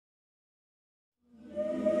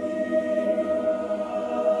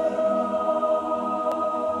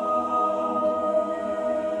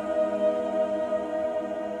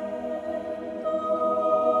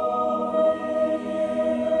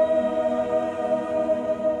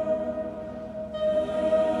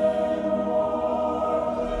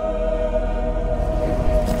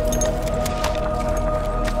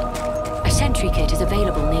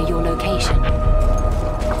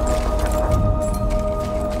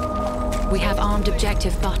We have armed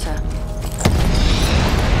objective butter.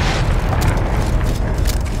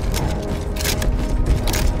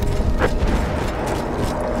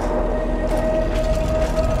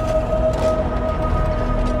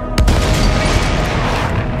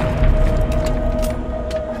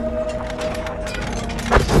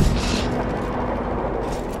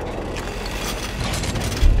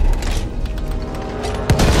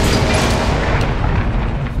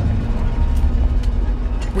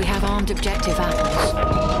 We have armed objective apples.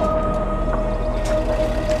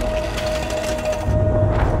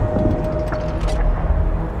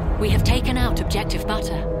 We have taken out objective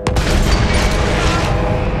butter.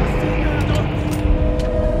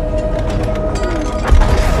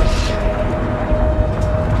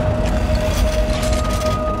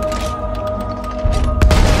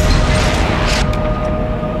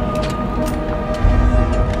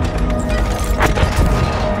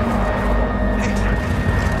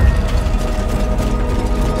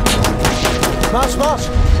 Marsch, marsch!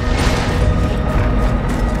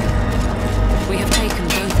 We have taken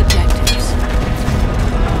both objectives.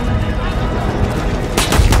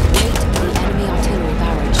 Wait for the enemy artillery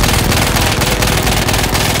barrage.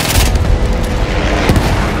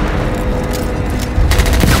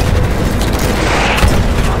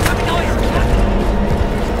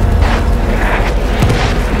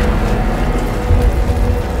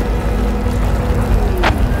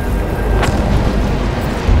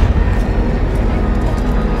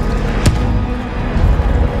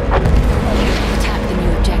 Attack the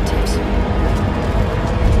new objectives.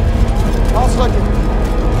 Ausrücken!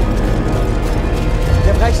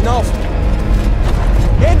 Wir brechen auf!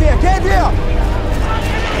 Gehen wir, gehen wir!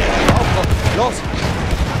 Aufrücken, los!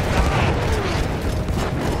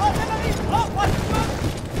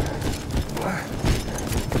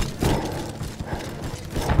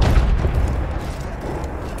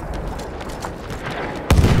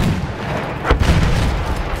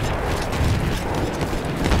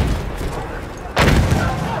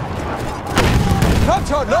 Kommt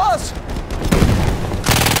schon, los!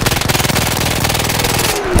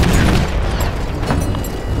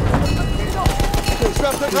 Ich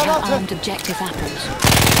werfe eine We have Granate! armed objective apples.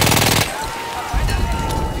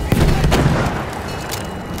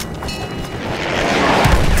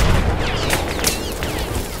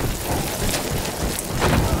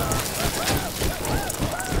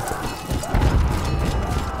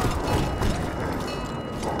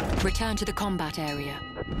 Return to the combat area.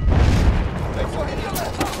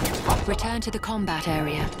 Return to the combat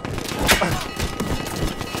area.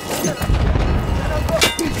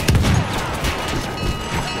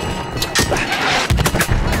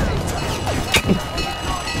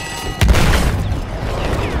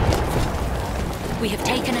 We have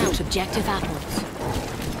taken out objective apples.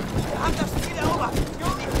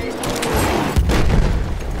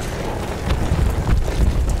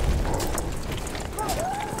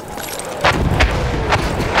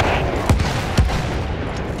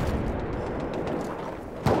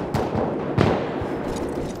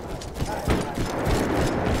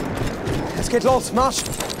 Es geht los, Marsch!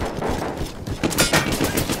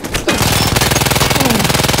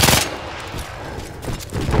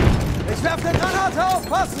 Ich werfe eine Granate,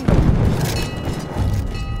 aufpassen!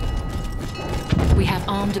 We have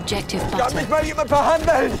armed objective Kann butter. mich mal jemand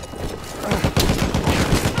behandeln!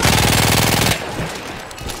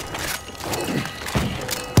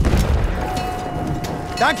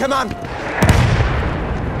 Danke, Mann!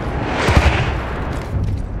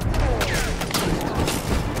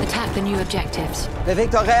 Attack the new objectives.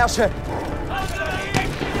 Bewegt eure Ärsche!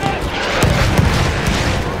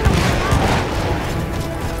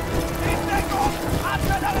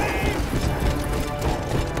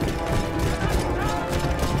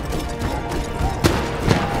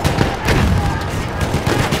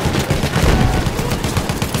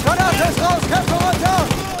 Granate ist raus! Köpfe runter!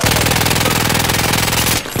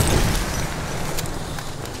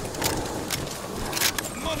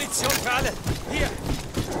 Munition für alle! Hier!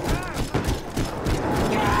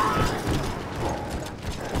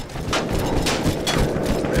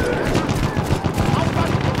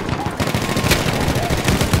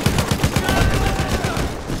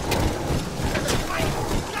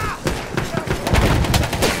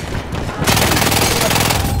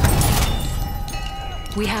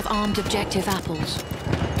 We have armed objective apples.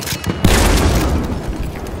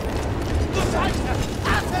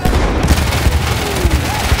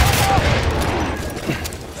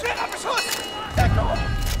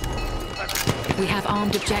 We have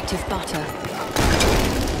armed objective butter.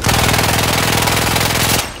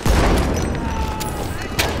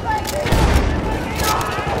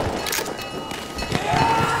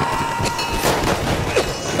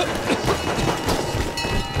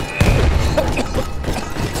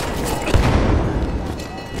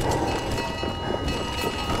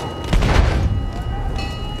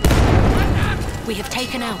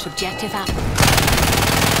 out objective Apple.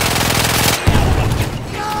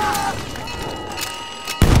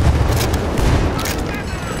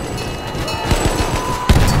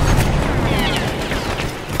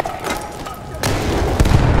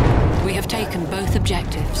 We have taken both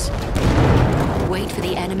objectives. Wait for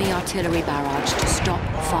the enemy artillery barrage to stop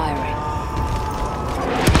firing.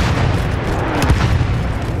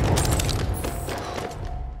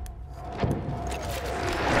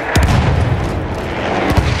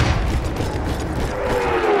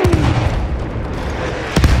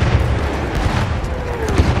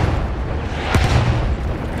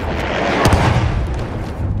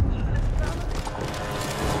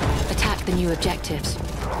 Attack the new objectives.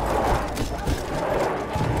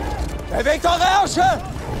 Bewegt eure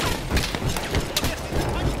Ärsche!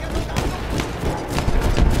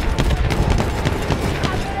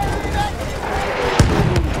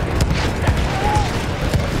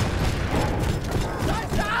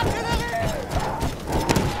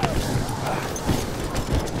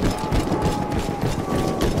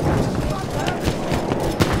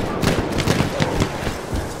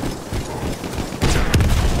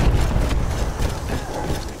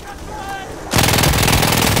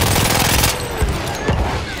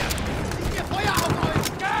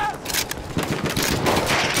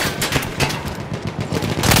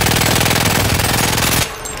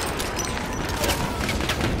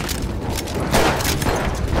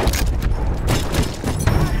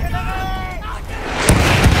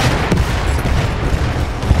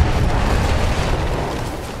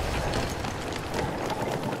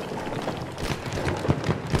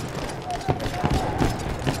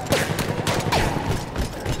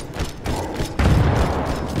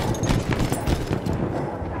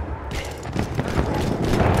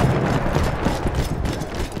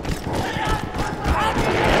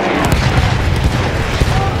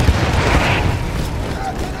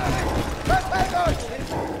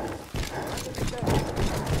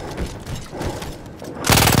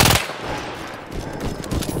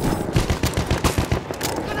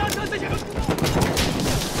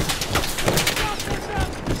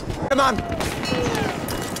 Mann!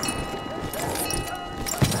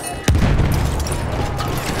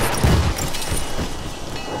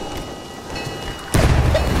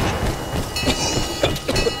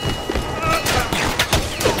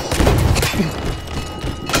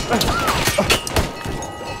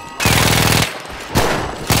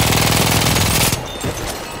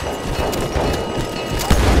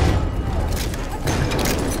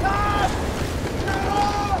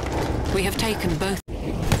 We have taken both.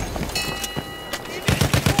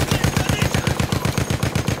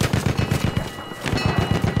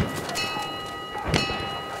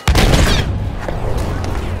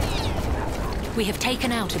 We have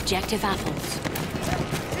taken out objective apples.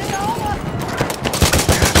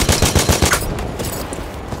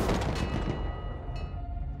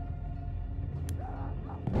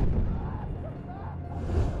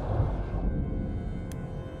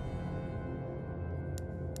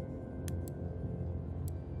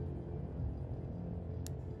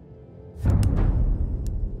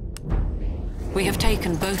 We have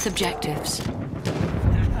taken both objectives.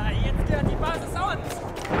 Jetzt gehört die Basis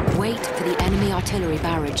uns! Wait for the enemy artillery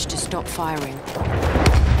barrage to stop firing.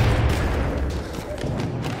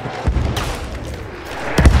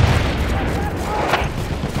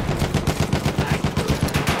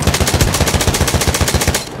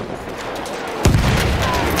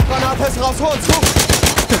 Granate ist raus, holen zu!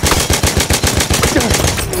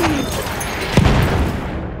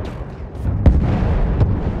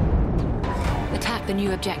 Attack the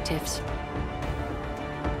new objectives.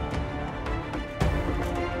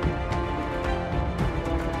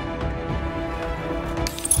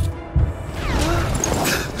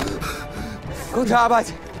 Gute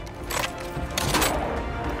Arbeit!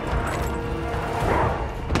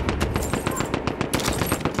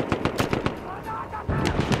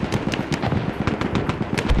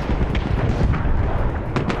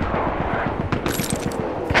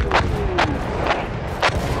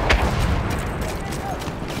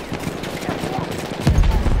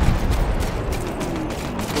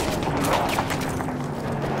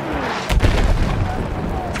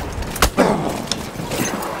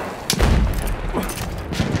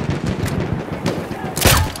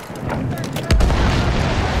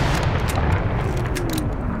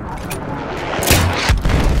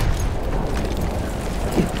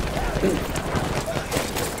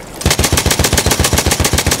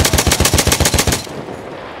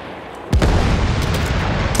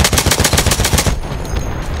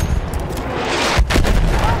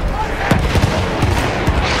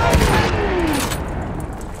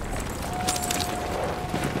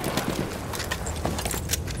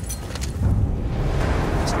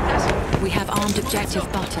 found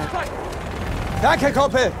objective butter. Danke,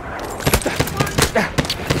 Kumpel!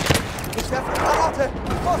 Ich werfe eine Granate!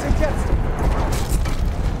 Vorsicht jetzt!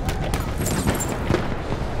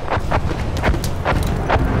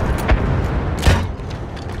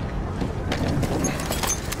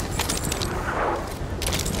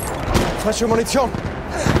 Frische Munition!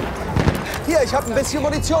 Hier, ich habe ein bisschen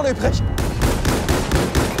Munition übrig!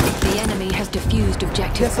 The enemy has defused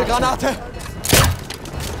objective Erste butter. Granate!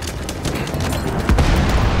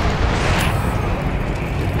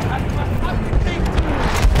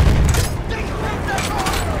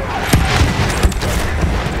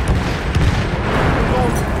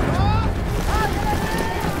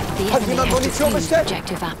 The Hat enemy jemand has Munition defused bestellt?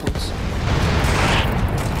 objective apples.